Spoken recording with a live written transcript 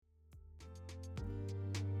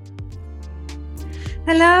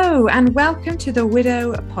Hello, and welcome to the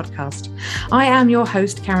Widow Podcast. I am your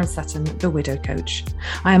host, Karen Sutton, the Widow Coach.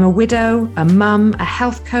 I am a widow, a mum, a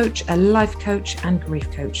health coach, a life coach, and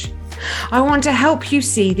grief coach. I want to help you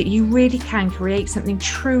see that you really can create something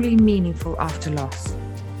truly meaningful after loss.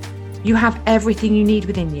 You have everything you need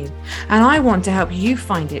within you, and I want to help you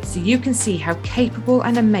find it so you can see how capable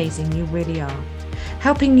and amazing you really are,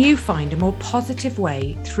 helping you find a more positive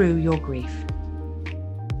way through your grief.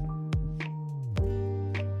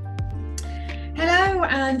 Hello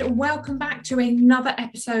and welcome back to another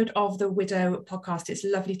episode of the Widow Podcast. It's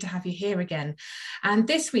lovely to have you here again. And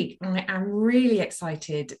this week I am really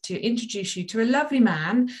excited to introduce you to a lovely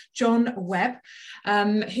man, John Webb,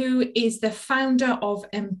 who is the founder of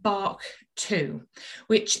Embark,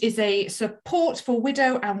 which is a support for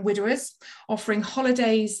widow and widowers, offering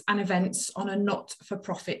holidays and events on a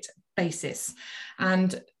not-for-profit basis.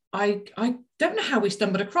 And I don't know how we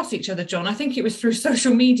stumbled across each other, John. I think it was through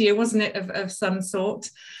social media, wasn't it, of some sort?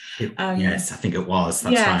 Yes, I think it was.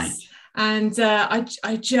 That's right. And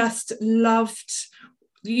I just loved,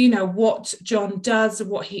 what John does,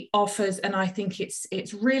 what he offers, and I think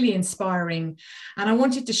it's really inspiring. And I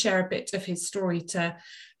wanted to share a bit of his story to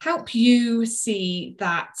help you see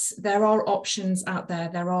that there are options out there,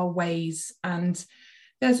 there are ways, and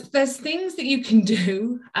there's things that you can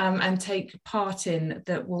do and take part in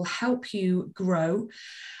that will help you grow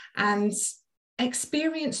and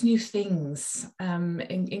experience new things,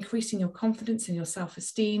 increasing your confidence and your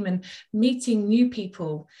self-esteem and meeting new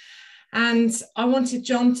people. And I wanted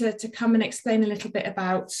John to come and explain a little bit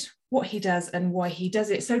about what he does and why he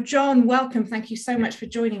does it. So John, welcome. Thank you so much for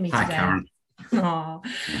joining me today. Hi, Karen.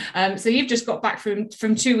 So you've just got back from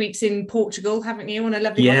 2 weeks in Portugal, haven't you, on a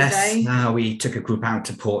lovely holiday? Yes, we took a group out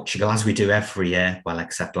to Portugal, as we do every year, well,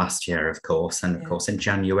 except last year, of course. And of course, in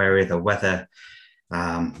January, the weather,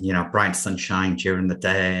 bright sunshine during the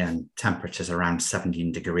day and temperatures around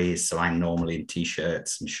 17 degrees. So I'm normally in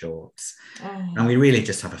T-shirts and shorts. And we really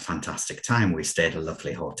just have a fantastic time. We stayed at a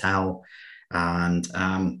lovely hotel and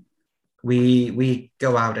we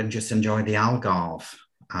go out and just enjoy the Algarve.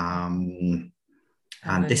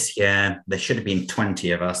 And this year, there should have been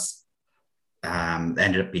 20 of us. There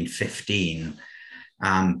ended up being 15.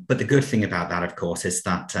 But the good thing about that, of course, is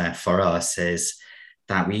that for us is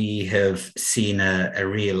that we have seen a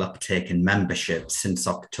real uptake in membership since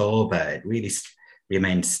October. It really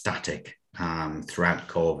remained static throughout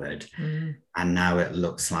COVID. And now it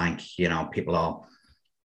looks like, people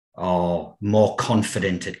are more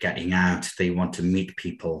confident at getting out. They want to meet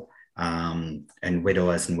people. And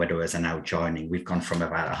widowers are now joining. We've gone from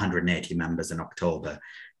about 180 members in October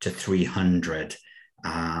to 300.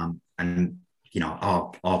 And,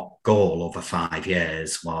 our goal over 5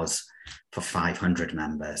 years was for 500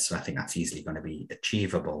 members. So I think that's easily going to be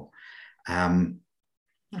achievable. How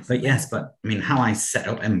I set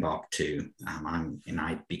up Embark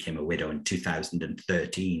I became a widow in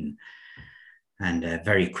 2013. And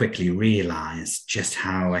very quickly realized just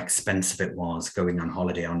how expensive it was going on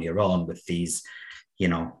holiday on your own with these,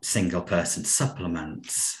 single person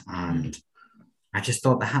supplements. And I just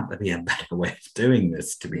thought there had to be a better way of doing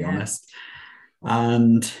this, to be honest.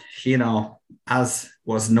 And, as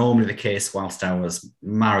was normally the case whilst I was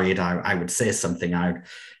married, I would say something I would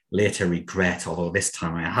later regret, although this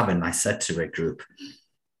time I haven't. I said to a group,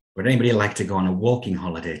 would anybody like to go on a walking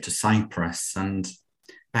holiday to Cyprus? And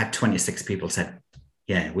about 26 people said,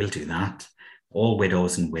 yeah, we'll do that. All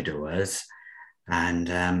widows and widowers.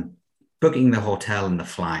 And booking the hotel and the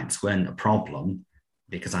flights weren't a problem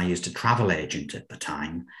because I used a travel agent at the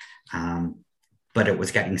time. But it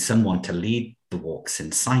was getting someone to lead the walks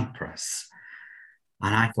in Cyprus.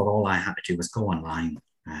 And I thought all I had to do was go online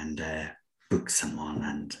and book someone.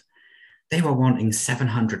 And they were wanting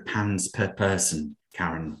 £700 per person,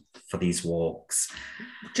 Karen, for these walks.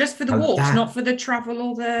 Just for the walks, not for the travel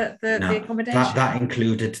or the accommodation? That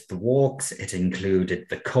included the walks, it included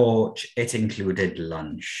the coach, it included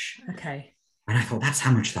lunch. Okay. And I thought, that's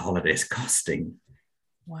how much the holiday is costing.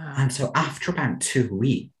 Wow. And so after about 2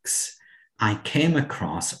 weeks, I came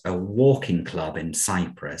across a walking club in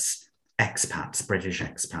Cyprus, expats, British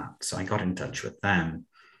expats. So I got in touch with them.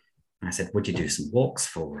 And I said, would you do some walks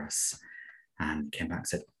for us? And came back and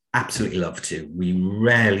said, absolutely love to. We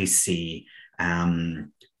rarely see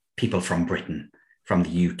people from Britain, from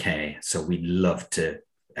the UK. So we'd love to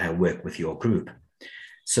work with your group.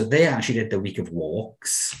 So they actually did the week of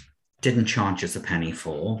walks, didn't charge us a penny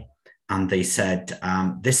for. And they said,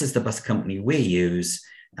 this is the bus company we use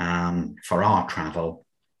for our travel.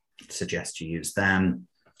 Suggest you use them.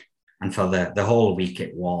 And for the whole week,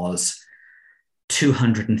 it was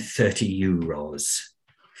 €230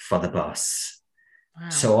 for the bus. Wow.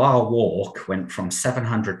 So our walk went from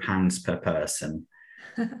 £700 per person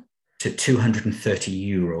to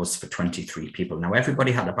 €230 for 23 people. Now,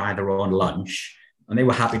 everybody had to buy their own lunch, and they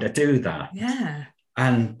were happy to do that. Yeah.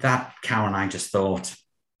 And that, Karen, I just thought,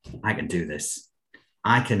 I can do this.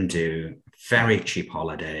 I can do very cheap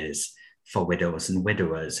holidays for widows and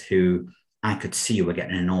widowers who I could see were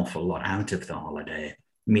getting an awful lot out of the holiday,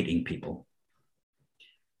 meeting people.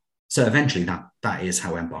 So eventually that is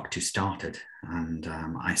how Embark 2 started. And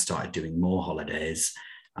I started doing more holidays,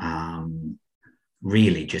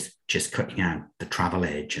 really just cutting out the travel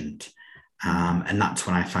agent. And that's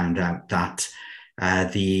when I found out that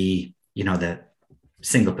the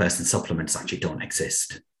single person supplements actually don't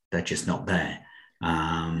exist. They're just not there.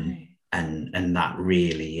 And that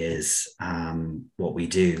really is what we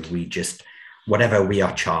do. We just, whatever we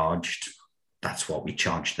are charged, that's what we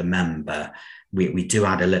charge the member. We do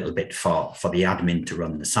add a little bit for the admin to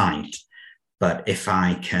run the site. But if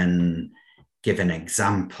I can give an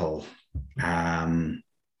example,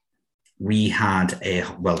 we had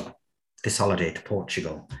this holiday to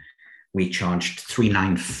Portugal, we charged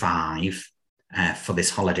 $395 for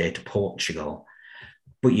this holiday to Portugal.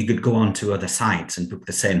 But you could go on to other sites and book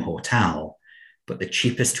the same hotel. But the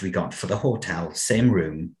cheapest we got for the hotel, same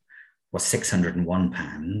room, was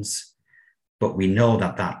 £601. But we know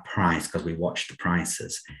that price, because we watched the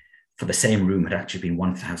prices, for the same room had actually been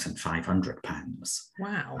 £1,500.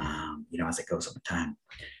 Wow. As it goes up and down.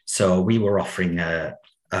 So we were offering a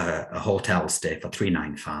hotel stay for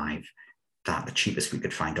 $395. That the cheapest we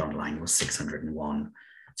could find online was $601.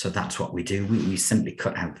 So that's what we do. We simply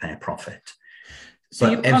cut out their profit. So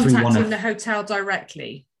you're contacting the hotel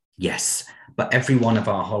directly? Yes, but every one of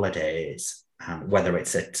our holidays, whether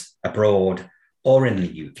it's abroad or in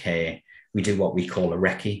the UK, we do what we call a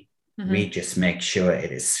recce. Mm-hmm. We just make sure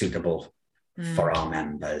it is suitable for our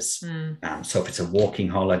members. So if it's a walking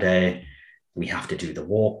holiday, we have to do the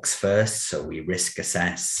walks first. So we risk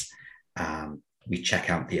assess, we check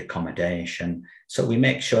out the accommodation. So we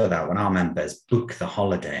make sure that when our members book the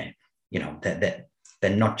holiday,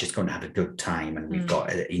 they're not just going to have a good time and we've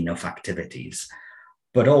got enough activities,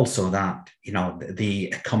 but also that, the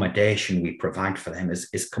accommodation we provide for them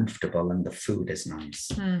is comfortable and the food is nice.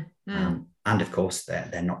 And of course,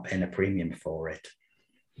 they're not paying a premium for it.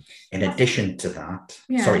 In addition to that,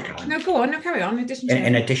 sorry, Karen. No, go on, no, carry on.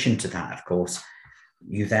 In addition to that, of course,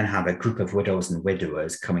 you then have a group of widows and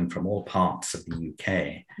widowers coming from all parts of the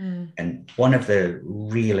UK. And one of the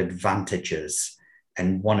real advantages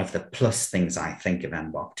and one of the plus things I think of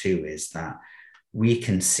Embark 2 is that we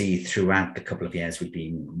can see throughout the couple of years we've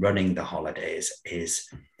been running the holidays is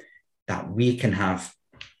that we can have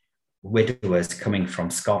widowers coming from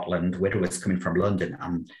Scotland, widowers coming from London,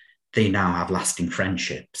 and they now have lasting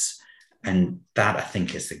friendships. And that, I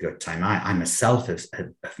think, is a good time. I myself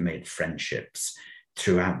have made friendships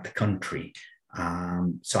throughout the country.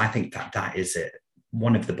 So I think that is it.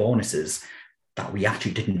 One of the bonuses that we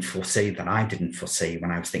actually didn't foresee, that I didn't foresee when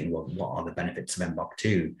I was thinking, well, what are the benefits of Embark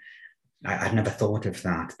 2? I'd never thought of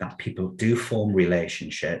that people do form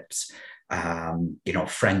relationships,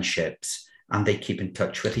 friendships, and they keep in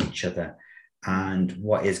touch with each other. And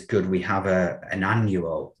what is good, we have an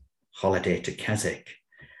annual holiday to Keswick.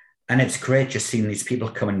 And it's great just seeing these people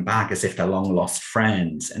coming back as if they're long lost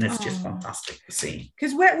friends. And it's just fantastic to see.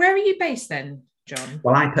 Because where are you based then, John?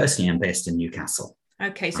 Well, I personally am based in Newcastle.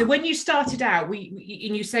 Okay, so when you started out, and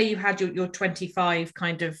you say you had your 25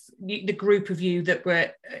 kind of, the group of you that were,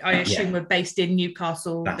 I assume, were based in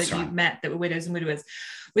Newcastle, that you met, that were widows and widowers.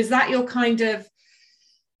 Was that your kind of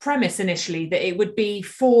premise initially, that it would be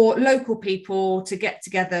for local people to get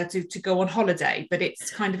together to go on holiday, but it's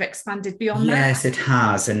kind of expanded beyond that? Yes, it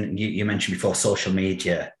has. And you mentioned before social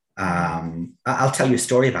media. I'll tell you a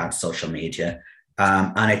story about social media,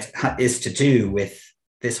 and it is to do with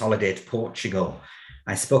this holiday to Portugal.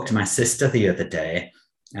 I spoke to my sister the other day,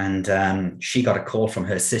 and she got a call from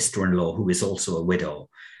her sister-in-law, who is also a widow.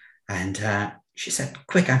 And she said,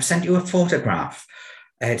 "Quick, I've sent you a photograph.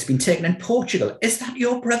 It's been taken in Portugal. Is that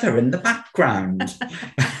your brother in the background?"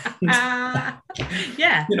 Yeah.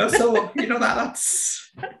 That's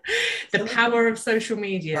the power of social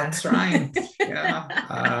media. That's right.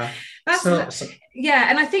 Yeah. Yeah,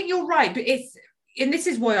 and I think you're right, but and this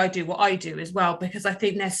is why I do what I do as well, because I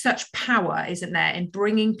think there's such power, isn't there, in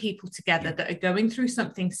bringing people together that are going through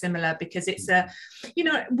something similar, because it's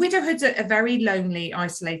widowhood's a very lonely,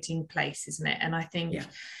 isolating place, isn't it? And I think,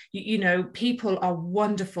 people are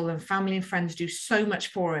wonderful, and family and friends do so much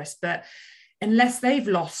for us, but unless they've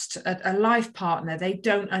lost a life partner, they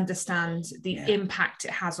don't understand the impact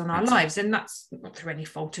it has on our lives. And that's not through any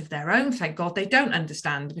fault of their own. Thank God they don't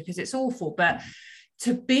understand, because it's awful. But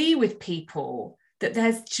to be with people that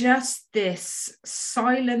there's just this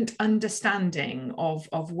silent understanding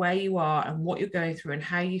of where you are and what you're going through and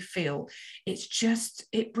how you feel.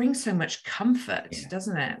 It brings so much comfort,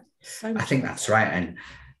 doesn't it? So much I think that's right. And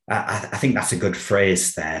I think that's a good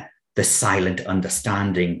phrase there, the silent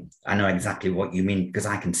understanding. I know exactly what you mean, because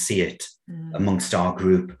I can see it amongst our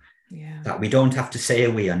group, that we don't have to say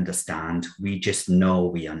we understand, we just know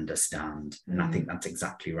we understand. And I think that's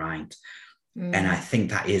exactly right. And I think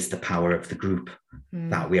that is the power of the group,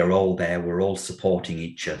 that we are all there, we're all supporting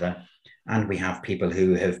each other. And we have people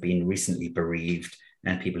who have been recently bereaved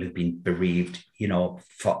and people who've been bereaved,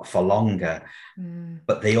 for longer.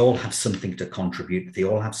 But they all have something to contribute, they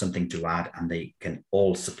all have something to add, and they can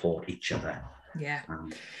all support each other. Yeah,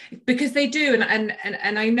 because they do. And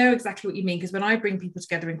I know exactly what you mean, because when I bring people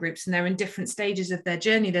together in groups and they're in different stages of their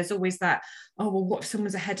journey, there's always that, oh, well, what if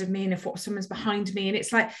someone's ahead of me, and if someone's behind me? And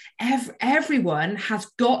it's like everyone has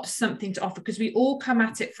got something to offer, because we all come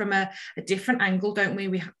at it from a different angle, don't we?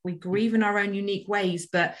 We grieve in our own unique ways,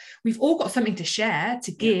 but we've all got something to share,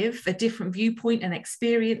 to give, a different viewpoint and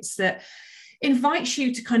experience that invites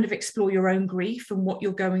you to kind of explore your own grief and what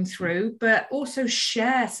you're going through, but also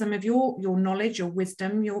share some of your knowledge, your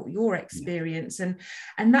wisdom, your experience. And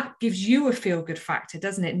that gives you a feel-good factor,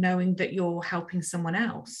 doesn't it? Knowing that you're helping someone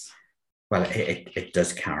else. Well, it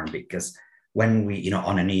does, Karen, because when we,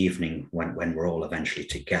 on an evening when we're all eventually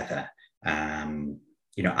together,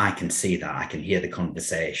 I can see that, I can hear the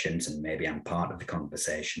conversations, and maybe I'm part of the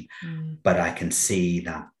conversation, but I can see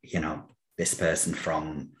that, this person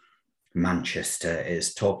from Manchester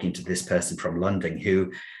is talking to this person from London,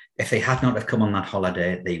 who, if they had not have come on that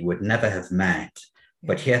holiday, they would never have met.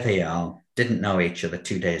 But here they are, didn't know each other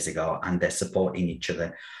 2 days ago, and they're supporting each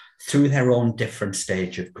other through their own different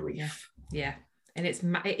stage of grief. Yeah. And it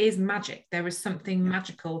is magic. There is something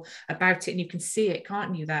magical about it, and you can see it,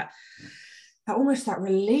 can't you? That almost that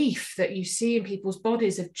relief that you see in people's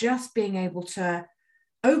bodies of just being able to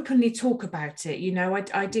openly talk about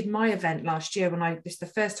it. I did my event last year it's the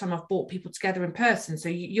first time I've brought people together in person. So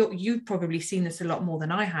you've probably seen this a lot more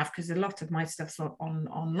than I have, because a lot of my stuff's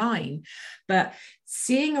online. But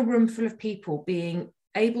seeing a room full of people being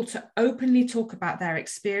able to openly talk about their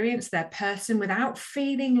experience, their person, without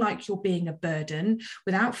feeling like you're being a burden,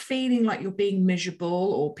 without feeling like you're being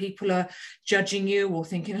miserable, or people are judging you or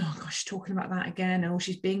thinking, oh gosh, talking about that again, or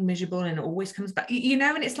she's being miserable, and it always comes back,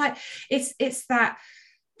 and it's like, it's that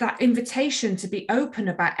invitation to be open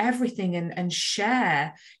about everything and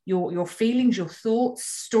share your feelings, your thoughts,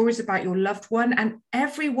 stories about your loved one. And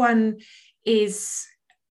everyone is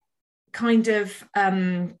kind of,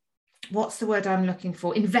 what's the word I'm looking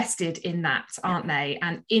for? Invested in that, aren't they?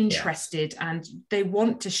 And interested, and they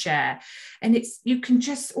want to share. And you can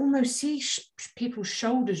just almost see people's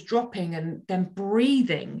shoulders dropping and them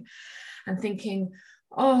breathing and thinking,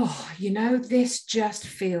 oh, this just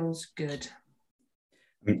feels good.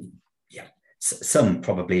 Some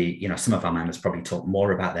probably, some of our members probably talk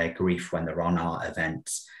more about their grief when they're on our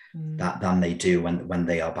events than they do when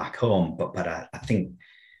they are back home. But I think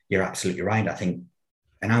you're absolutely right. I think,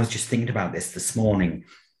 and I was just thinking about this morning,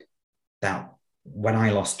 that when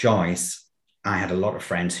I lost Joyce, I had a lot of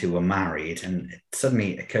friends who were married, and it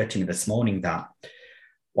suddenly occurred to me this morning that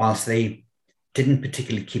whilst they didn't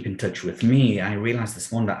particularly keep in touch with me, I realized this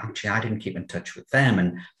morning that actually I didn't keep in touch with them.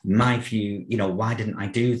 And my view, why didn't I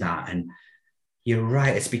do that? And you're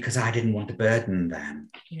right, it's because I didn't want to burden them.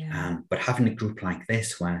 But having a group like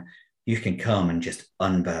this where you can come and just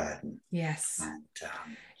unburden. Yes. And,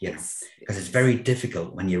 because it's very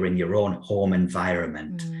difficult when you're in your own home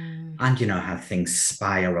environment and how things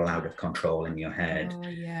spiral out of control in your head. Oh,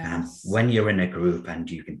 yes. When you're in a group and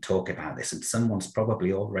you can talk about this, and someone's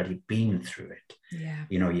probably already been through it,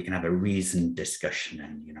 you can have a reasoned discussion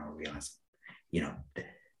and, realize,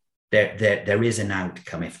 there is an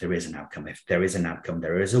outcome. If there is an outcome,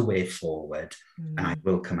 there is a way forward, and I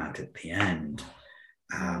will come out at the end.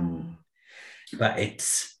 But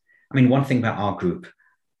one thing about our group,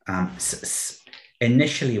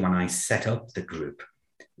 initially when I set up the group,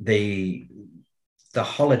 the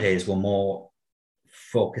holidays were more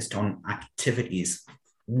focused on activities,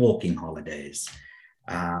 walking holidays.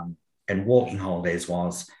 And walking holidays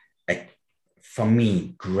was, for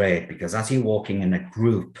me, great, because as you're walking in a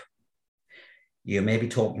group, you may be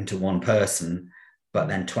talking to one person, but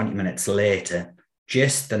then 20 minutes later,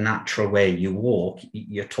 just the natural way you walk,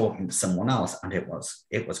 you're talking to someone else, and it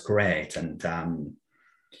was great. And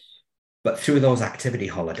but through those activity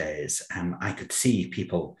holidays, I could see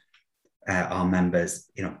people, our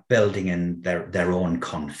members, building in their own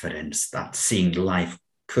confidence, that seeing life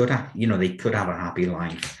they could have a happy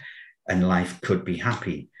life, and life could be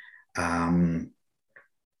happy. And,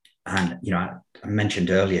 I mentioned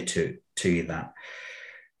earlier to you that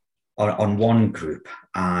on one group,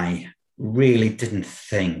 I really didn't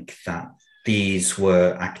think that these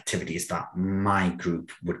were activities that my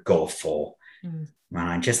group would go for. And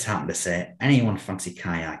I just happened to say, anyone fancy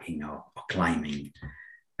kayaking or climbing?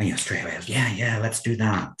 And straight away, yeah, let's do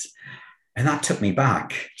that. And that took me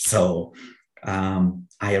back. So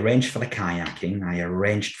I arranged for the kayaking. I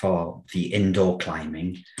arranged for the indoor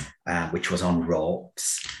climbing, which was on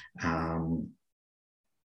ropes.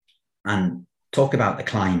 And talk about the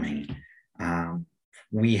climbing.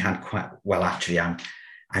 We had actually,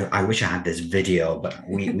 I wish I had this video, but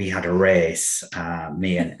we had a race,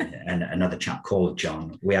 me and another chap called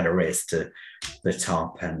John. We had a race to the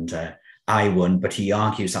top, and I won, but he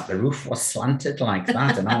argues that the roof was slanted like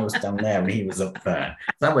that, and I was down there and he was up there.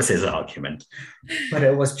 That was his argument. But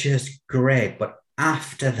it was just great. But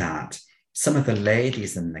after that, some of the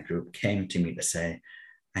ladies in the group came to me to say,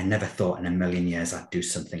 I never thought in a million years I'd do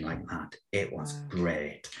something like that. It was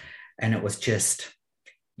great. And it was just,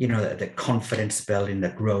 the confidence building, the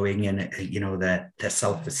growing, and, the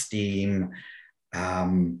self-esteem.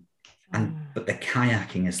 But the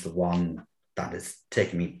kayaking is the one that has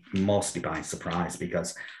taken me mostly by surprise,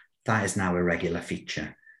 because that is now a regular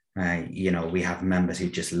feature. We have members who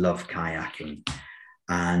just love kayaking,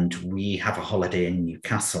 and we have a holiday in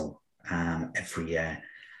Newcastle every year,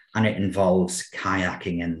 and it involves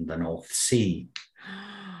kayaking in the North Sea.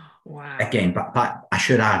 Wow. Again, but I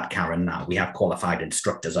should add, Karen, that we have qualified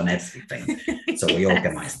instructors on everything, so we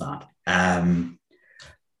organise that.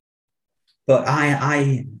 But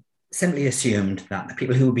I simply assumed that the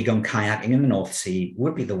people who would be going kayaking in the North Sea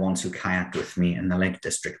would be the ones who kayaked with me in the Lake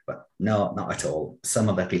District, but no, not at all. Some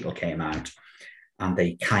other people came out and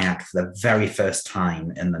they kayaked for the very first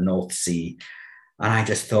time in the North Sea. And I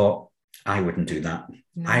just thought, I wouldn't do that.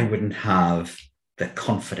 No. I wouldn't have the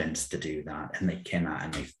confidence to do that. And they came out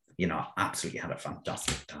and they, absolutely had a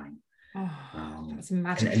fantastic time. That's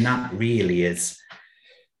magic. And that really is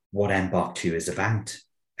what Embark 2 is about.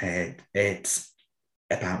 It's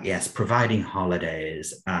about, yes, providing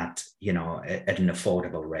holidays at an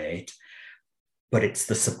affordable rate, but it's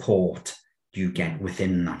the support you get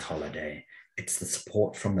within that holiday. It's the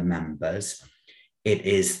support from the members. It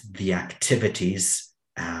is the activities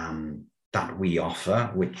that we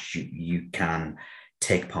offer, which you can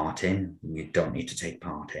take part in. You don't need to take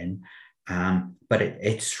part in. But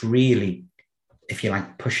it's really, if you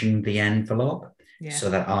like, pushing the envelope so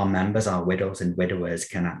that our members, our widows and widowers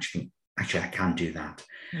can actually, I can do that.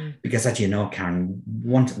 Because as you know, Karen,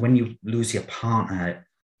 when you lose your partner,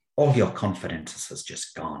 all your confidence has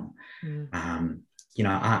just gone.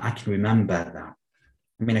 I can remember that.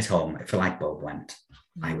 At home, if a light bulb went,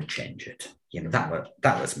 I would change it. That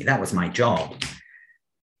was me. That was my job.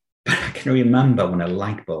 But I can remember when a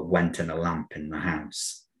light bulb went in a lamp in the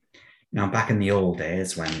house. Now, back in the old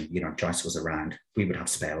days when, Joyce was around, we would have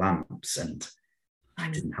spare lamps, and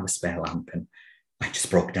I didn't have a spare lamp, and I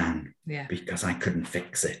just broke down because I couldn't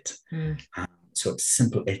fix it. So it's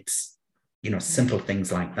simple. It's, simple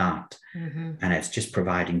things like that. And it's just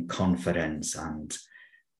providing confidence and,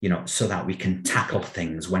 so that we can tackle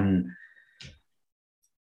things when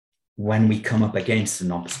we come up against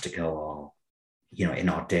an obstacle or, in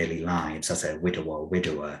our daily lives as a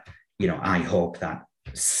widower, I hope that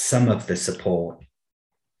some of the support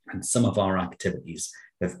and some of our activities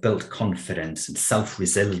have built confidence and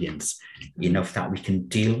self-resilience enough that we can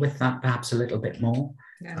deal with that perhaps a little bit more.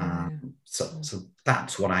 So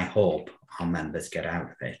that's what I hope our members get out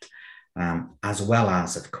of it, as well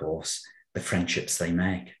as, of course, the friendships they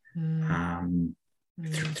make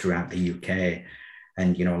throughout the UK.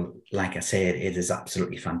 And, like I say, it is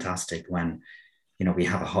absolutely fantastic when, we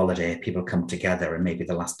have a holiday, people come together, and maybe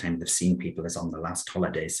the last time they've seen people is on the last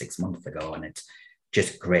holiday 6 months ago. And it's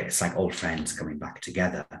just great. It's like old friends coming back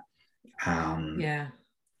together. Absolutely.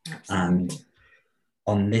 And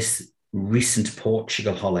on this recent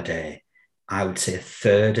Portugal holiday, I would say a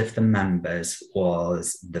third of the members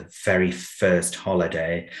was the very first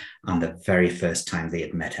holiday and the very first time they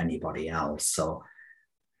had met anybody else. So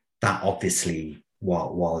that obviously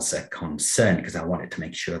was a concern, because I wanted to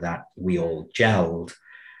make sure that we all gelled.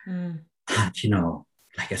 And,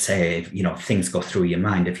 like I say, things go through your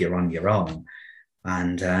mind if you're on your own.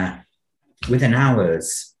 And within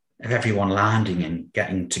hours of everyone landing and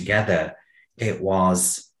getting together, it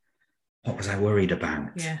was, what was I worried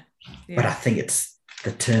about? But I think it's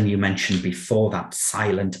the term you mentioned before, that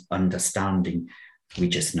silent understanding. We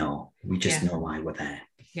just know. We just know why we're there.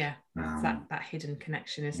 It's that hidden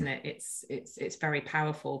connection, isn't it? It's very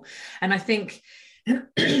powerful. And I think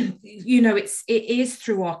it is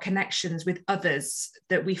through our connections with others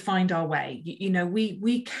that we find our way.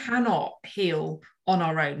 We cannot heal on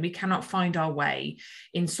our own. We cannot find our way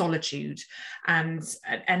in solitude, and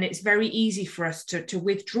it's very easy for us to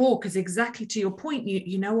withdraw, because exactly to your point,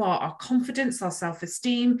 our confidence, our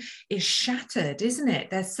self-esteem is shattered, isn't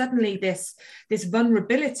it? There's suddenly this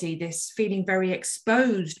vulnerability, this feeling very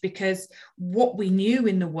exposed, because what we knew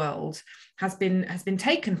in the world has been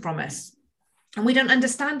taken from us, and we don't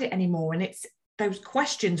understand it anymore. And it's those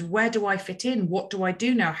questions: where do I fit in? What do I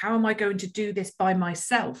do now? How am I going to do this by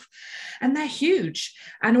myself? And they're huge.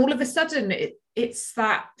 And all of a sudden, it's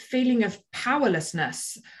that feeling of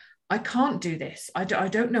powerlessness. I can't do this. I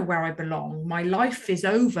don't know where I belong. My life is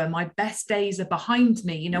over. My best days are behind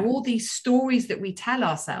me. All these stories that we tell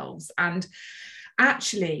ourselves. And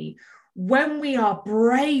actually, when we are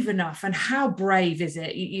brave enough, and how brave is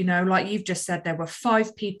it? Like you've just said, there were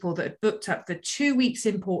 5 people that had booked up for 2 weeks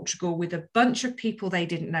in Portugal with a bunch of people they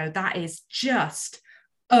didn't know. That is just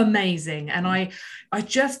amazing. And I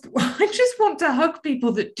just want to hug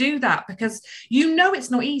people that do that, because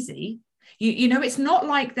it's not easy. It's not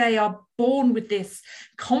like they are born with this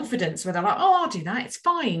confidence where they're like, oh, I'll do that. It's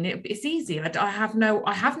fine. It's easy. I have no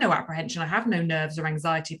apprehension. I have no nerves or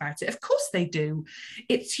anxiety about it. Of course they do.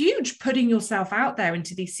 It's huge putting yourself out there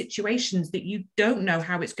into these situations that you don't know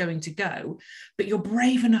how it's going to go, but you're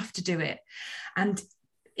brave enough to do it. And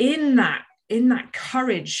in that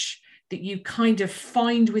courage that you kind of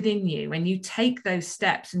find within you, and you take those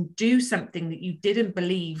steps and do something that you didn't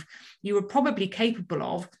believe you were probably capable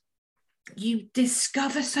of, you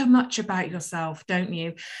discover so much about yourself, don't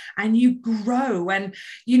you? And you grow. And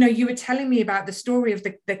you were telling me about the story of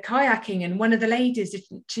the kayaking, and one of the ladies, did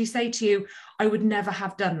she say to you, I would never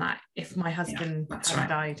have done that if my husband had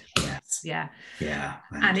died? Yes. Yeah.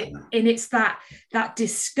 And it's that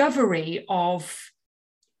discovery of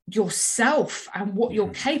yourself and what you're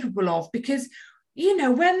capable of, because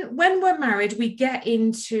when we're married, we get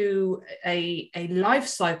into a life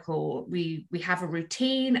cycle. We have a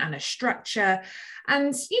routine and a structure,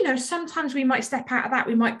 and sometimes we might step out of that.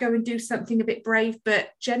 We might go and do something a bit brave, but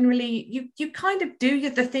generally you kind of do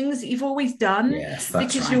the things that you've always done,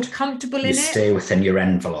 because you're comfortable in it. You stay within your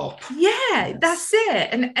envelope. That's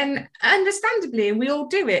it. And understandably, and we all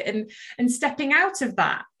do it, and stepping out of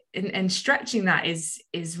that and stretching that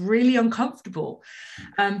is really uncomfortable.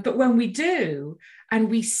 But when we do, and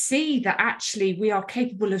we see that actually we are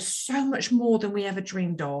capable of so much more than we ever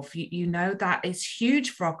dreamed of, that is huge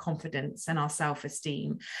for our confidence and our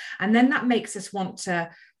self-esteem. And then that makes us want to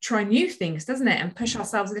try new things, doesn't it? And push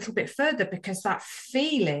ourselves a little bit further, because that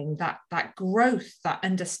feeling, that growth, that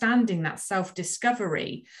understanding, that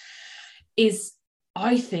self-discovery is,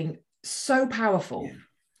 I think, so powerful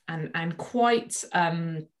and quite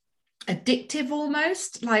addictive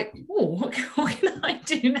almost. Like, oh, what can I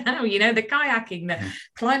do now? The kayaking, the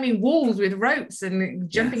climbing walls with ropes and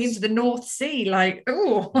jumping into the North Sea, like,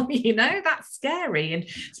 oh, that's scary. And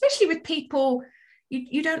especially with people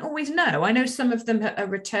you don't always know. I know some of them are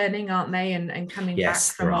returning, aren't they, and coming back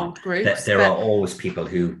from old groups. There are always people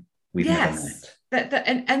who we've never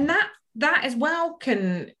met. And that as well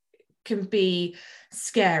can be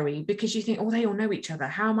scary, because you think, oh, they all know each other.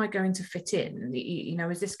 How am I going to fit in?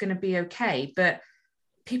 Is this going to be okay? But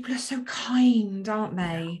people are so kind, aren't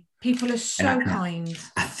they? People are so kind.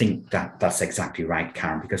 I think that's exactly right,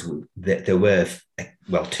 Karen, because there were,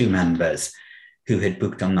 2 members who had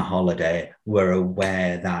booked on the holiday were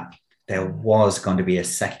aware that there was going to be a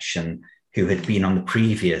section who had been on the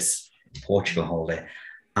previous Portugal holiday.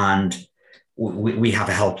 And we have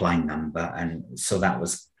a helpline number. And so that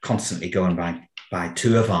was constantly going by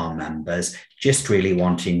 2 of our members, just really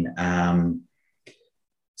wanting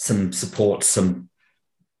some support,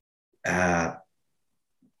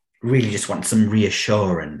 really just want some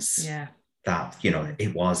reassurance that,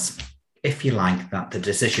 it was, if you like, that the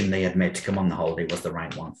decision they had made to come on the holiday was the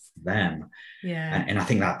right one for them. Yeah. And I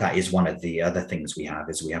think that is one of the other things we have,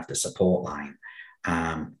 is we have the support line.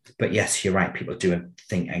 But yes, you're right. People do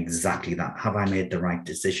think exactly that. Have I made the right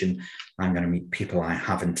decision? I'm going to meet people I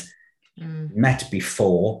haven't met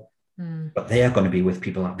before, but they are going to be with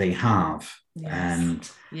people that they have.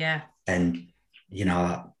 Yes. And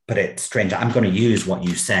but it's strange. I'm going to use what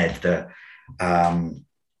you said, the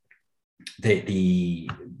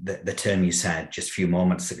term you said just a few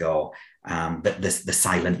moments ago, that the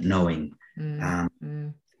silent knowing.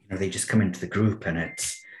 They just come into the group, and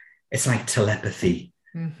it's like telepathy.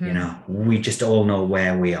 We just all know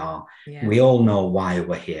where we are. We all know why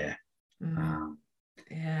we're here. And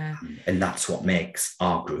that's what makes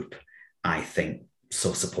our group, I think,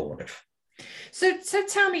 so supportive. So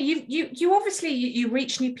tell me, you obviously you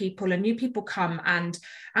reach new people and new people come, and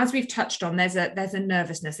as we've touched on, there's a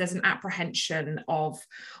nervousness, there's an apprehension of,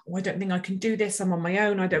 oh, I don't think I can do this. I'm on my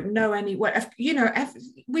own. I don't know anywhere.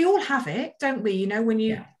 We all have it, don't we?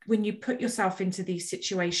 When you put yourself into these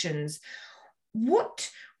situations, what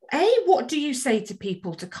do you say to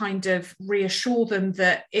people to kind of reassure them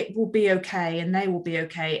that it will be okay and they will be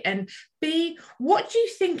okay? And B, what do you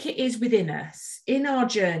think it is within us, in our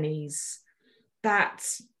journeys, that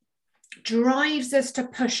drives us to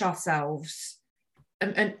push ourselves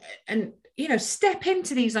and step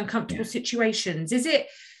into these uncomfortable situations?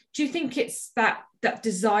 Do you think it's that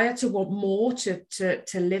desire to want more, to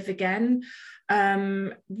live again?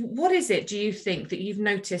 What is it, do you think, that you've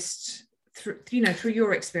noticed through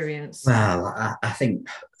your experience? Well, I think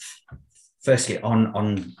firstly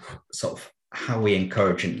on sort of how we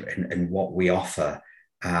encourage and what we offer,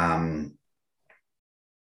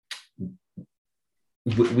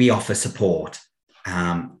 we offer support,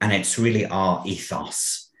 and it's really our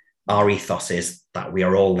ethos. Our ethos is that we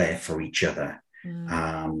are all there for each other.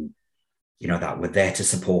 That we're there to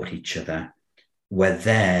support each other. We're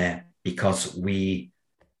there because we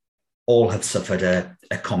all have suffered a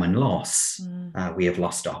common loss. We have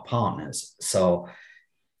lost our partners. So,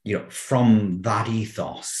 from that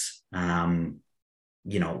ethos,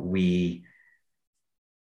 we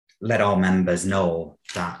let our members know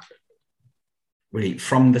that really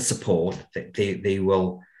from the support that they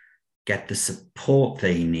will get the support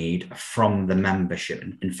they need from the membership.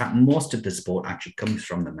 In fact, most of the support actually comes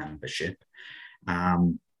from the membership.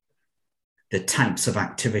 The types of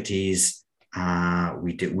activities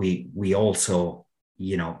we do, we also,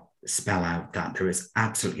 spell out that there is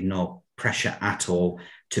absolutely no pressure at all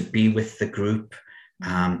to be with the group.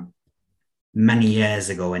 Many years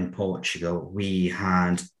ago in Portugal, we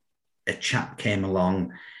had a chap came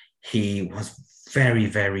along. He was very,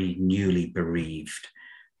 very newly bereaved.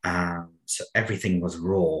 So everything was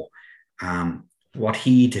raw. What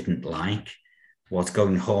he didn't like was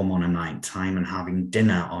going home on a night time and having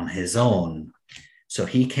dinner on his own. So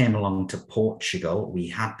he came along to Portugal. We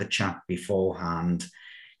had the chat beforehand.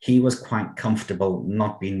 He was quite comfortable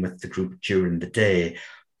not being with the group during the day,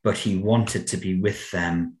 but he wanted to be with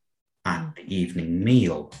them at the evening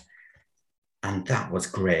meal. And that was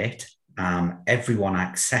great. Everyone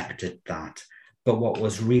accepted that. But what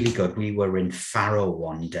was really good, we were in Faro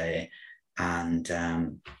one day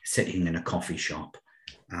and sitting in a coffee shop.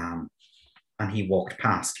 And he walked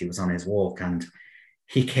past, he was on his walk, and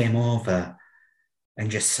he came over and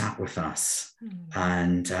just sat with us.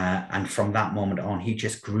 And from that moment on, he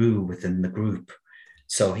just grew within the group.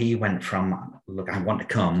 So he went from, look, I want to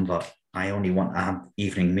come, but I only want to have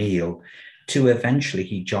evening meal, to eventually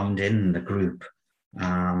he joined in the group.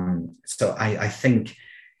 So I think,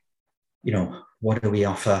 what do we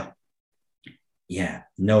offer? Yeah,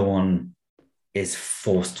 no one is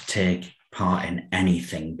forced to take part in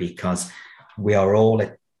anything, because we are all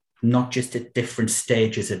not just at different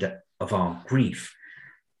stages of our grief,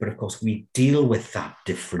 but of course we deal with that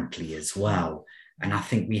differently as well. And I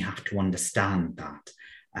think we have to understand that.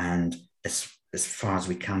 And as far as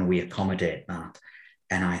we can, we accommodate that.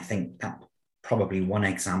 And I think that probably one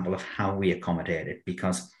example of how we accommodate it,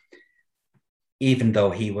 because even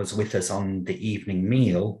though he was with us on the evening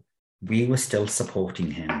meal, we were still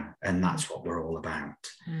supporting him. And that's what we're all about.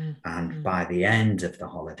 And by the end of the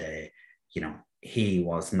holiday, he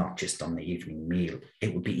was not just on the evening meal.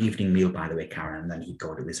 It would be evening meal, by the way, Karen, and then he'd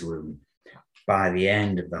go to his room. By the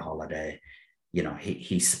end of the holiday,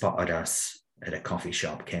 he spotted us at a coffee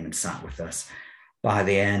shop, came and sat with us. By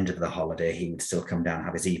the end of the holiday, he would still come down and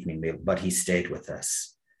have his evening meal, but he stayed with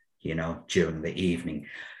us, during the evening.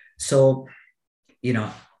 So,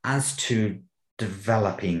 as to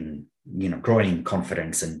developing, growing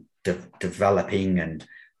confidence and developing and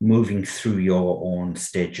moving through your own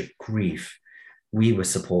stage of grief, we were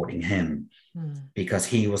supporting him because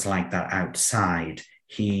he was like that outside.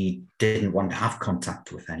 He didn't want to have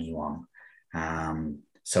contact with anyone.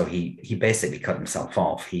 So he basically cut himself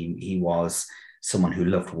off. He was someone who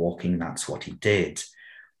loved walking. That's what he did.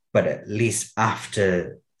 But at least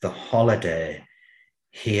after the holiday,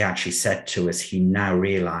 he actually said to us, he now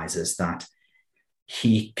realizes that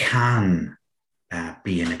he can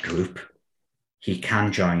be in a group. He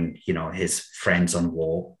can join, his friends on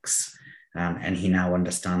walks. And he now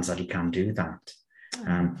understands that he can do that.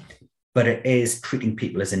 But it is treating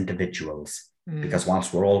people as individuals, because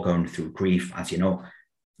whilst we're all going through grief, as you know,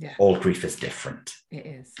 all grief is different. It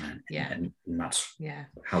is. And that's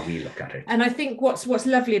how we look at it. And I think what's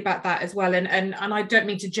lovely about that as well, and I don't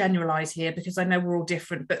mean to generalize here because I know we're all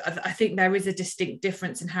different, but I think there is a distinct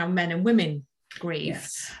difference in how men and women grieve.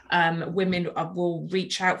 Yes. Women will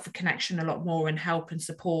reach out for connection a lot more and help and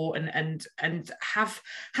support and have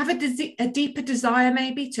a deeper desire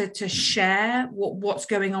maybe to share what's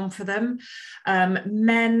going on for them.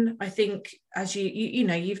 Men, I think, as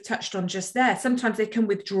you've touched on just there, sometimes they can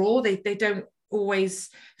withdraw. They don't always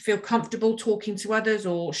feel comfortable talking to others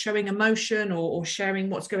or showing emotion or sharing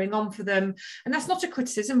what's going on for them, and that's not a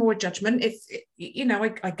criticism or a judgment.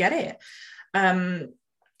 I get it, and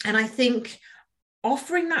I think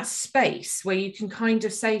offering that space where you can kind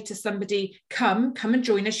of say to somebody, come and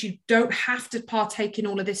join us. You don't have to partake in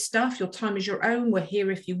all of this stuff. Your time is your own. We're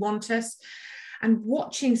here if you want us. And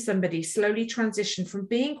watching somebody slowly transition from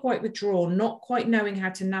being quite withdrawn, not quite knowing how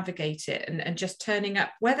to navigate it, and just turning up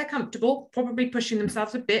where they're comfortable, probably pushing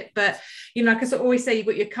themselves a bit. But, like I always say, you've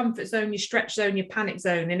got your comfort zone, your stretch zone, your panic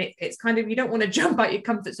zone. And it's kind of, you don't want to jump out your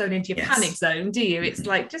comfort zone into your panic zone, do you? It's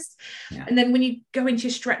like and then when you go into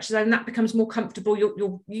your stretch zone, that becomes more comfortable.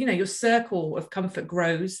 Your circle of comfort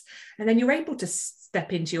grows, and then you're able to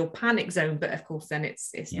step into your panic zone. But of course, then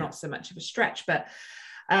it's not so much of a stretch. But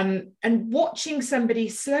and watching somebody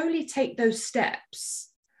slowly take those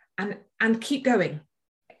steps and keep going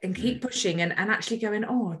and keep pushing and actually going,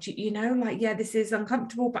 this is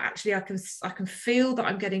uncomfortable, but actually I can feel that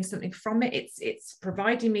I'm getting something from it. It's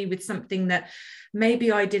providing me with something that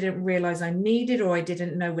maybe I didn't realize I needed, or I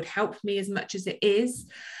didn't know would help me as much as it is.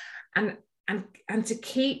 And to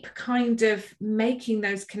keep kind of making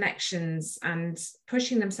those connections and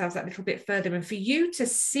pushing themselves that little bit further. And for you to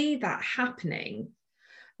see that happening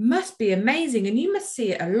must be amazing, and you must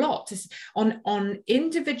see it a lot on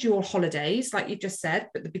individual holidays, like you just said,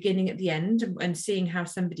 at the beginning, at the end, and seeing how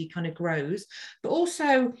somebody kind of grows. But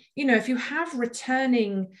also, if you have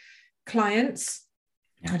returning clients,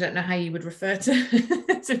 I don't know how you would refer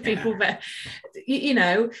to people, but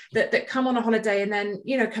that come on a holiday and then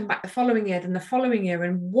come back the following year, then the following year,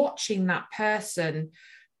 and watching that person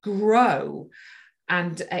grow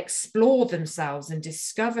and explore themselves and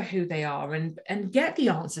discover who they are and get the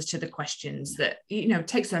answers to the questions that,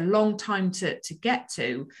 takes a long time to get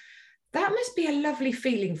to. That must be a lovely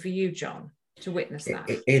feeling for you, John, to witness that.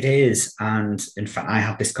 It is. And in fact, I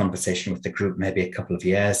had this conversation with the group maybe a couple of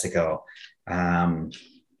years ago. Our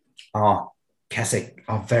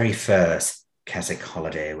very first Keswick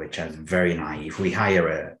holiday, which I was very naive, we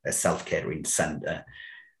hire a self-catering centre.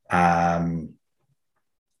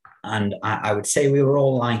 And I would say we were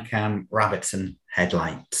all like rabbits and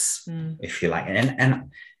headlights, if you like.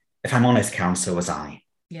 And if I'm honest, Karen, so was I.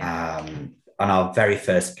 Yeah. On our very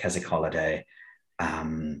first Keswick holiday,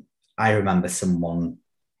 I remember someone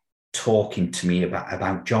talking to me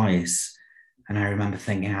about Joyce. And I remember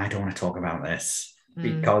thinking, I don't want to talk about this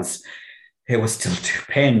because it was still too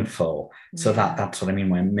painful. So that's what I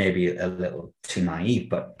mean. We're maybe a little too naive,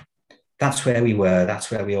 but that's where we were.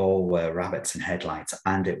 That's where we all were, rabbits and headlights.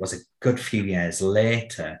 And it was a good few years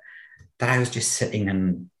later that I was just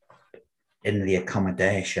sitting in the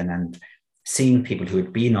accommodation and seeing people who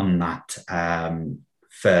had been on that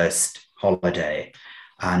first holiday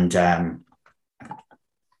and on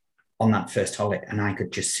that first holiday, and I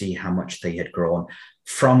could just see how much they had grown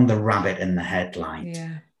from the rabbit in the headlight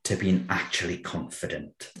to being actually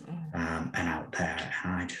confident and out there.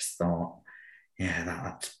 And I just thought,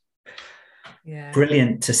 that's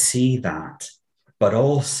brilliant to see that. But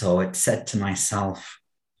also it said to myself,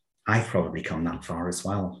 I've probably come that far as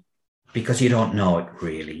well, because you don't know it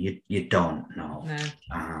really. You don't know.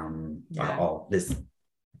 No. Or there's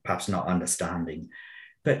perhaps not understanding.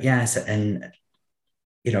 But yes, and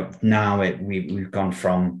now we've gone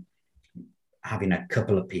from having a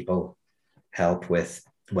couple of people help with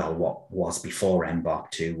what was before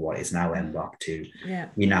Embark to what is now Embark to. Yeah.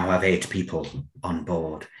 We now have 8 people on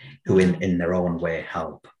board who in their own way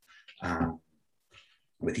help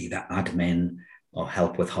with either admin or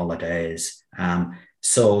help with holidays.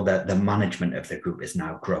 So that the management of the group is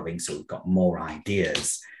now growing. So we've got more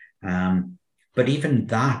ideas. But even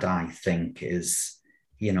that, I think, is,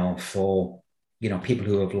 for people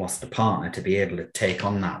who have lost a partner to be able to take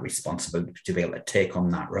on that responsibility, to be able to take on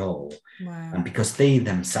that role. Wow. And because they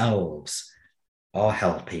themselves are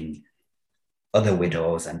helping other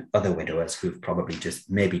widows and other widowers who've probably just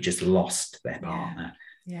lost their partner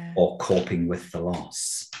or coping with the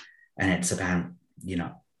loss. And it's about,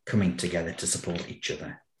 coming together to support each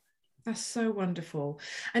other. That's so wonderful.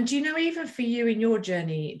 And do you know, even for you in your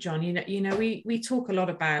journey, John, we talk a lot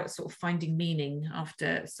about sort of finding meaning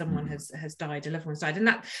after someone has died, a loved one's died, and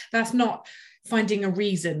that's not finding a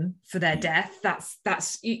reason for their death. That's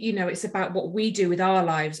it's about what we do with our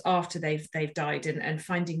lives after they've died, and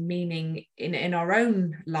finding meaning in our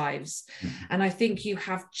own lives. And I think you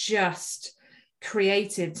have just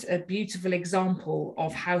created a beautiful example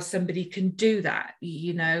of how somebody can do that,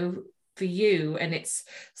 for you. And it's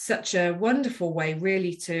such a wonderful way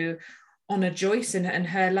really to honor Joyce and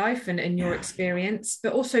her life and your experience,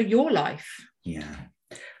 but also your life. Yeah.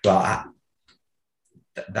 Well,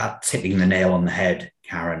 that's hitting the nail on the head,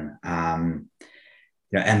 Karen.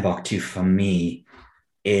 Embark 2 for me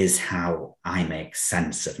is how I make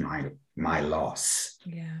sense of my loss.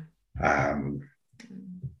 Yeah.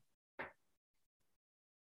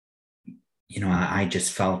 I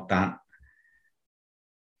just felt that,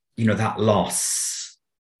 that loss,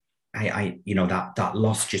 that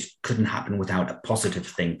loss just couldn't happen without a positive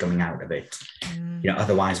thing coming out of it.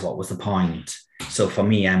 Otherwise, what was the point? So for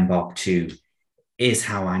me, Embark 2 is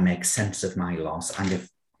how I make sense of my loss. And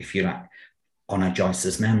if you like, honor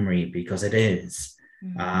Joyce's memory, because it is.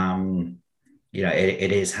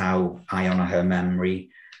 It is how I honor her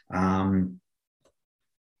memory. And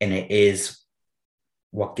it is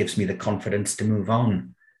what gives me the confidence to move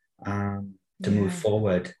on, to move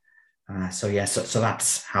forward. So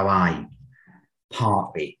that's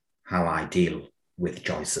partly how I deal with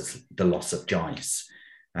the loss of Joyce.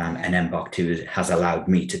 And Embark 2 has allowed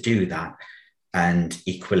me to do that. And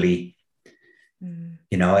equally,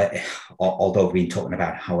 although we've been talking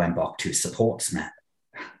about how Embark 2 supports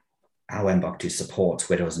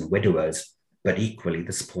widows and widowers, but equally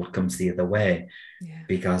the support comes the other way.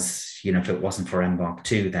 Because, if it wasn't for Embark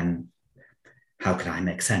 2, then how could I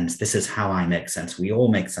make sense? This is how I make sense. We all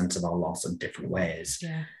make sense of our loss in different ways.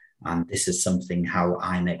 And this is something how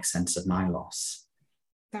I make sense of my loss.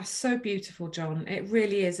 That's so beautiful, John. It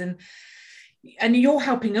really is. And you're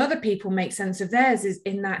helping other people make sense of theirs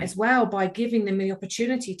in that as well, by giving them the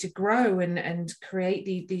opportunity to grow and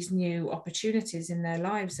create these new opportunities in their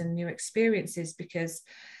lives and new experiences, because,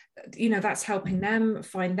 that's helping them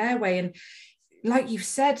find their way. And like you've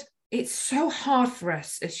said, it's so hard for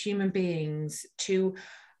us as human beings to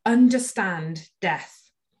understand death.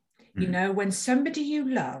 When somebody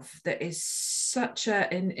you love that is such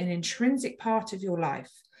an intrinsic part of your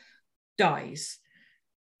life dies,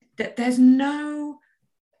 that there's no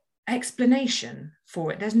explanation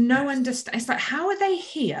for it. There's no understand. It's like, how are they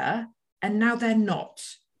here and now they're not?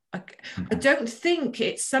 I don't think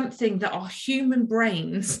it's something that our human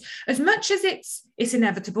brains, as much as it's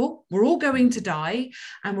inevitable, we're all going to die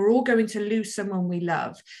and we're all going to lose someone we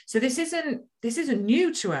love. So this isn't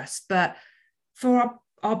new to us, but for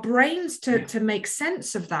our brains to make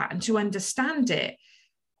sense of that and to understand it,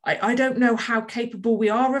 I don't know how capable we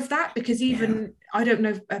are of that, because even, I don't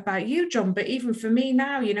know about you, John, but even for me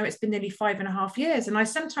now, it's been nearly 5.5 years. And I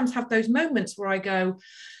sometimes have those moments where I go,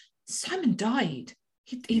 Simon died.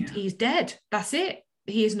 He's dead. That's it.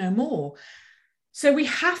 He is no more. So we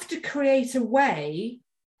have to create a way,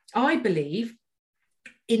 I believe,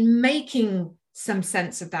 in making some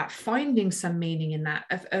sense of that, finding some meaning in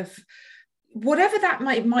that, of whatever that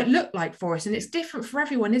might look like for us. And it's different for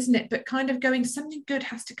everyone, isn't it? But kind of going, something good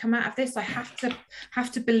has to come out of this. I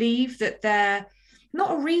have to believe that they're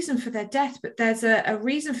not a reason for their death, but there's a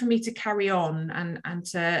reason for me to carry on and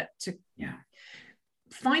to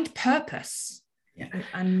find purpose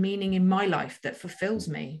and meaning in my life that fulfills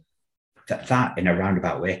me. That in a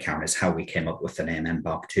roundabout way, Karen, is how we came up with the name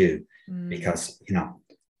Embark 2. Because,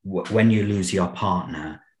 when you lose your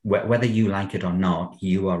partner, whether you like it or not,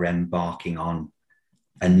 you are embarking on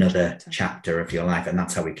another chapter of your life. And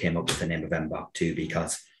that's how we came up with the name of Embark 2,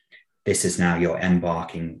 because this is now you're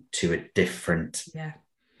embarking to a different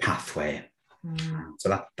pathway.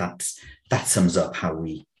 So that sums up how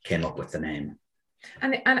we came up with the name.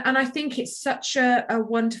 And I think it's such a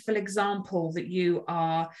wonderful example that you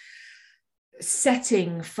are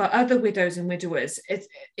setting for other widows and widowers.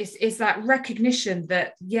 It's that recognition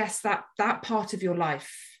that, yes, that part of your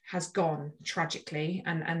life has gone tragically,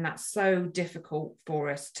 and that's so difficult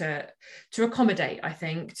for us to accommodate, I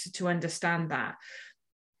think, to understand that.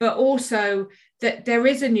 But also that there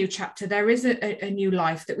is a new chapter, there is a new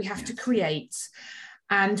life that we have to create,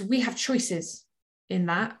 and we have choices in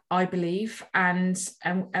that, I believe, and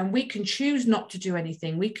we can choose not to do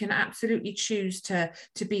anything. We can absolutely choose to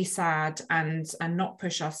be sad and not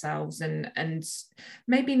push ourselves and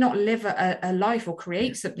maybe not live a life or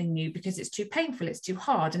create something new because it's too painful, it's too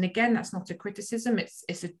hard. And again, that's not a criticism,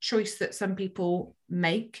 it's a choice that some people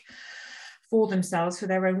make. for themselves for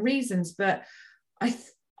their own reasons. But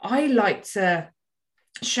I like to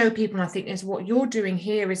show people, and I think is what you're doing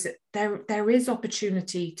here, is that there is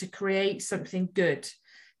opportunity to create something good,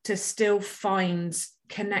 to still find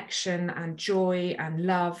connection and joy and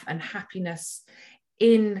love and happiness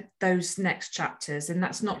in those next chapters. And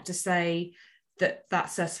that's not to say that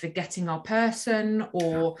that's us forgetting our person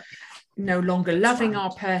or no longer loving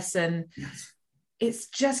our person. Yes. It's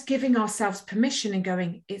just giving ourselves permission and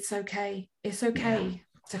going, it's okay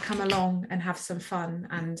to come along and have some fun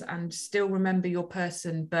and still remember your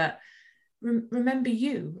person, but remember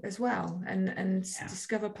you as well, and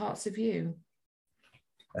discover parts of you.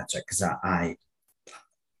 That's right, because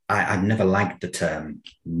I've never liked the term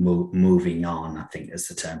moving on, I think is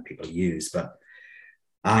the term people use, but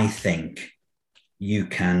I think you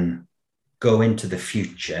can go into the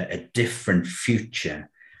future, a different future,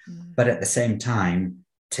 but at the same time,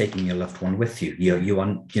 taking your loved one with you. You are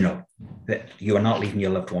not leaving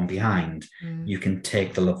your loved one behind. You can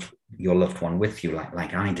take your loved one with you,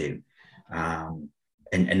 like I do,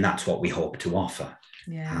 and that's what we hope to offer.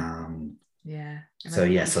 So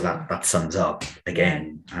that sums up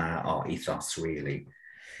again our ethos, really.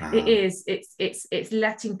 It is. It's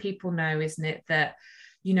letting people know, isn't it, that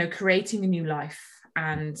creating a new life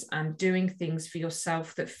and doing things for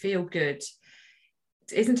yourself that feel good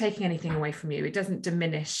isn't taking anything away from you. It doesn't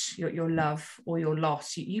diminish your love or your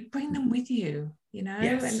loss. You bring them with you,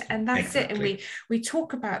 yes, and that's exactly. it. And we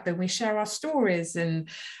talk about them, we share our stories and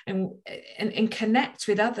connect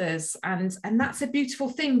with others. And that's a beautiful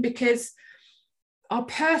thing, because our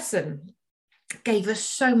person gave us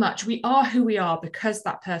so much. We are who we are because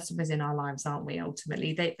that person was in our lives, aren't we?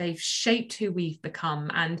 Ultimately, they've shaped who we've become.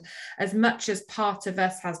 And as much as part of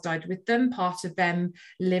us has died with them, part of them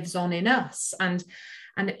lives on in us, and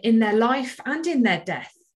in their life and in their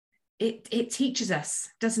death. It teaches us,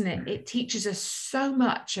 doesn't it? It teaches us so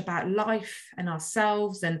much about life and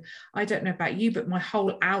ourselves. And I don't know about you, but my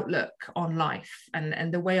whole outlook on life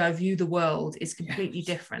and the way I view the world is completely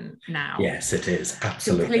different now. Yes, it is.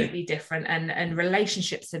 Absolutely. Completely different. And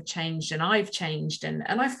relationships have changed, and I've changed. And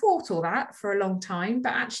I fought all that for a long time.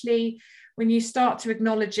 But actually, when you start to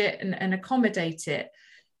acknowledge it and accommodate it,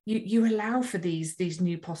 you allow for these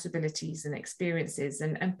new possibilities and experiences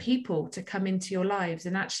and people to come into your lives.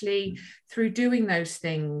 And actually, through doing those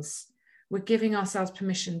things, we're giving ourselves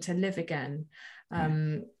permission to live again.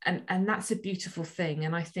 And that's a beautiful thing.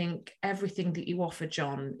 And I think everything that you offer,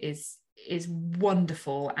 John, is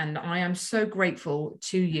wonderful, and I am so grateful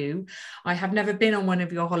to you. I have never been on one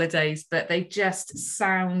of your holidays, but they just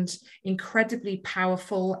sound incredibly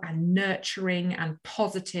powerful and nurturing and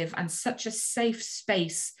positive, and such a safe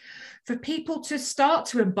space for people to start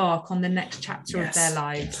to embark on the next chapter of their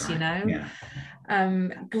lives,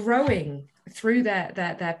 growing through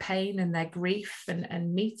their pain and their grief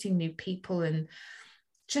and meeting new people, and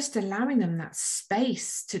just allowing them that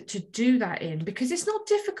space to do that in, because it's not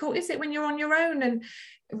difficult, is it, when you're on your own? And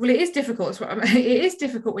well, it is difficult. It is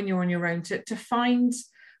difficult when you're on your own to find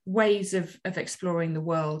ways of exploring the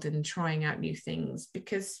world and trying out new things,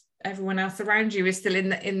 because everyone else around you is still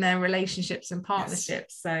in their relationships and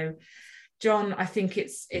partnerships. Yes. So, John, I think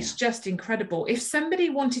it's just incredible. If somebody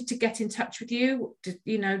wanted to get in touch with you,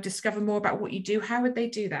 discover more about what you do, how would they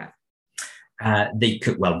do that? They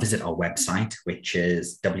could visit our website, which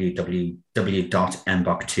is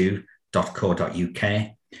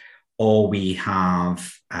www.embark2.co.uk, or we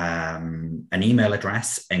have an email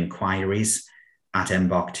address,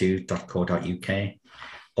 enquiries@embark2.co.uk,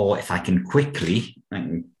 or if I can quickly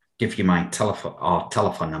give you my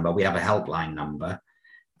telephone number. We have a helpline number,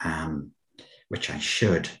 which I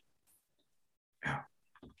should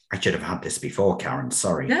have had this before, Karen.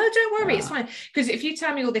 Sorry. No, don't worry. It's fine. Because if you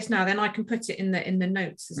tell me all this now, then I can put it in the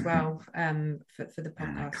notes as well for the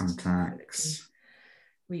podcast. Contacts.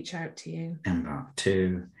 Reach out to you. Embark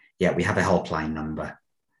 2. Yeah, we have a helpline number.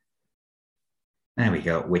 There we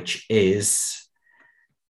go, which is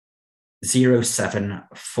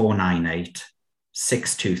 07498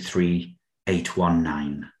 623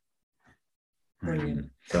 819. Brilliant.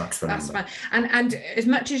 So that's the number. Fine. And as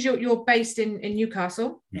much as you're based in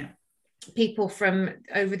Newcastle, people from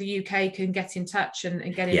over the UK can get in touch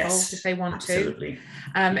and get involved if they want absolutely. to.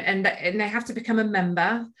 And they have to become a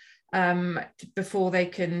member before they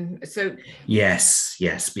can. So yes,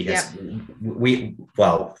 because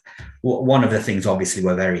one of the things obviously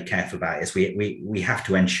we're very careful about is we have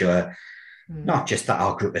to ensure not just that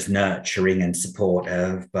our group is nurturing and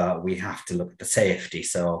supportive, but we have to look at the safety.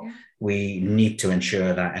 So we need to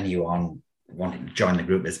ensure that anyone wanting to join the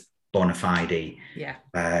group is bona fide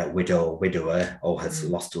widower or has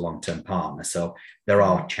lost a long-term partner. So there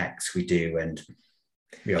are checks we do, and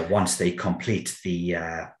once they complete the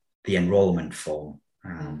enrollment form,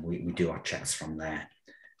 we do our checks from there.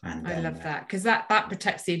 And I love that, because that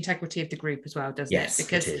protects the integrity of the group as well, doesn't yes, it?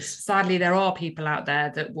 Because it is. Sadly, there are people out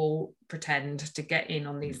there that will pretend to get in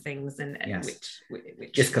on these things, and yes.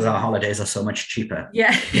 which just because our holidays are so much cheaper.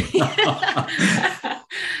 Yeah.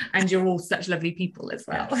 And you're all such lovely people as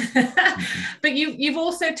well. Yes. But you've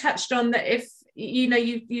also touched on that, if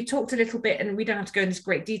you talked a little bit, and we don't have to go into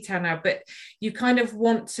great detail now, but you kind of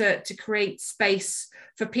want to create space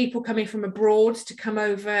for people coming from abroad to come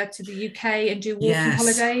over to the UK and do walking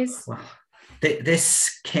holidays. Well,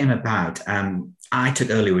 this came about. I took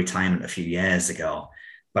early retirement a few years ago,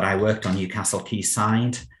 but I worked on Newcastle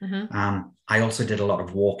Quayside. I also did a lot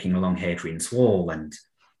of walking along Hadrian's Wall, and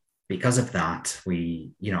because of that,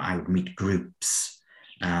 I would meet groups,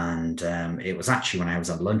 and it was actually when I was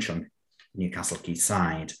on lunch on Newcastle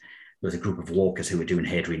Quayside, there was a group of walkers who were doing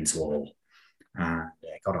Hadrian's Wall. I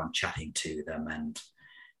got on chatting to them, and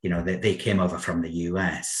they came over from the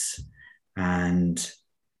US, and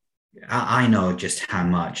I know just how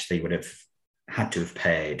much they would have had to have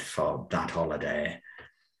paid for that holiday.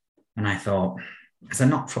 And I thought, as a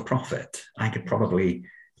not-for-profit, I could probably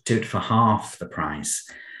do it for half the price.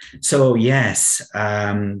 So yes,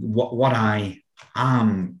 what I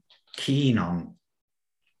am keen on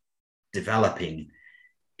developing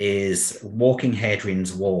is walking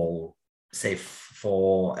Hadrian's Wall, say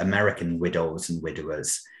for American widows and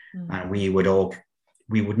widowers, and we would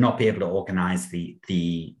not be able to organise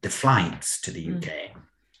the flights to the UK,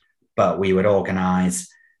 but we would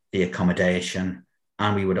organise the accommodation,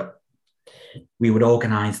 and we would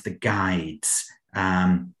organise the guides.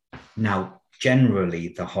 Now, generally,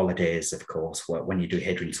 the holidays, of course, when you do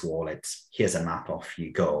Hadrian's Wall, it's here's a map, off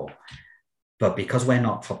you go. But because we're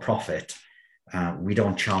not for profit, we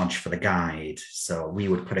don't charge for the guide. So we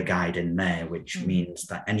would put a guide in there, which means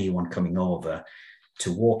that anyone coming over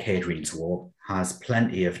to walk Hadrian's Wall has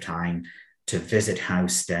plenty of time to visit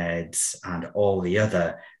homesteads and all the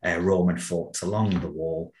other Roman forts along the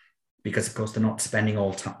wall, because of course they're not spending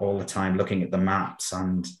all the time looking at the maps.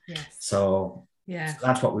 And so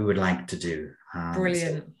that's what we would like to do.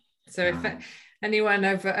 Brilliant. So if anyone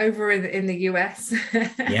over in the US,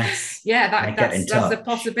 yes, that's a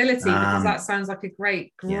possibility, because that sounds like a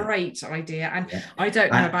great idea. And I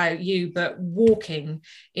don't know about you, but walking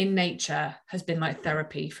in nature has been like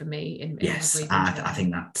therapy for me. I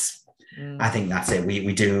think that's it.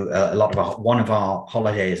 We do a lot of one of our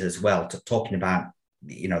holidays as well, talking about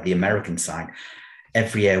the American side.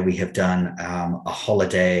 Every year we have done a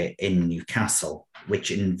holiday in Newcastle, which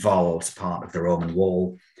involves part of the Roman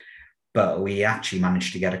Wall. But we actually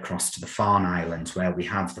managed to get across to the Farne Islands, where we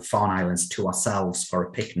have the Farne Islands to ourselves for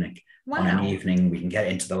a picnic. Wow. On an evening. We can get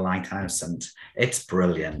into the lighthouse, and it's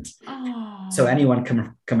brilliant. So anyone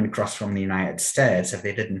coming across from the United States, if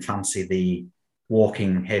they didn't fancy the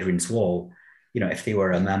walking Hadrian's Wall, if they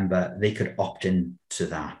were a member, they could opt in to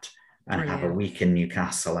that and have a week in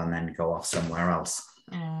Newcastle and then go off somewhere else.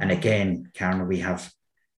 And again, Karen, we have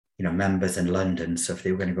members in London. So if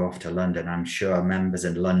they were going to go off to London, I'm sure members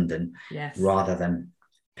in London, rather than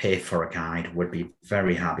pay for a guide, would be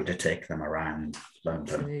very happy to take them around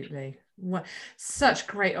London. Absolutely. Well, such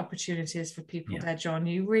great opportunities for people there, John.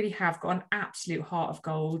 You really have got an absolute heart of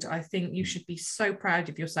gold. I think you should be so proud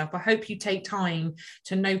of yourself. I hope you take time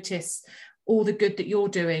to notice all the good that you're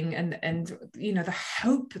doing, and the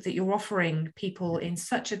hope that you're offering people in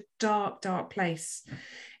such a dark place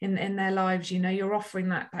in their lives. You're offering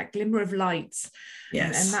that glimmer of light,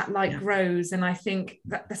 and that light grows. And I think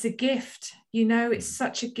that's a gift. It's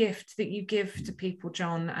such a gift that you give to people,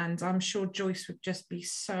 John, and I'm sure Joyce would just be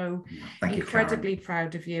so incredibly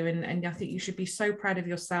proud of you, and I think you should be so proud of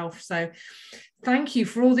yourself. So thank you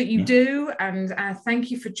for all that you do, and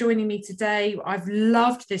thank you for joining me today. I've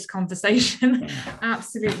loved this conversation.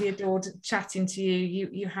 Absolutely adored chatting to you.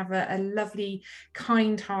 You have a lovely,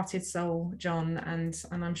 kind-hearted soul, John, and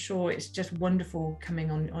I'm sure it's just wonderful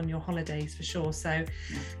coming on your holidays for sure. So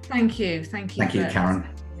thank you. Thank you, Karen.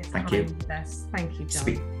 Thank you. Thank you,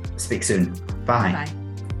 John. Speak soon. Bye. Bye.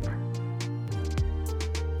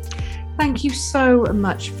 Thank you so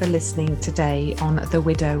much for listening today on the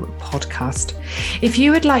Widow podcast. If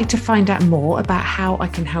you would like to find out more about how I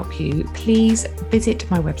can help you, please visit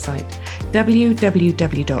my website,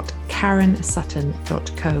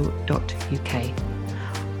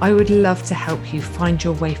 www.karensutton.co.uk. I would love to help you find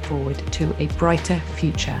your way forward to a brighter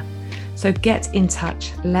future. So get in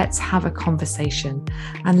touch, let's have a conversation,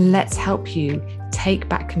 and let's help you take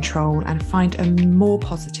back control and find a more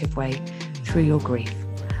positive way through your grief.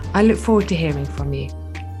 I look forward to hearing from you.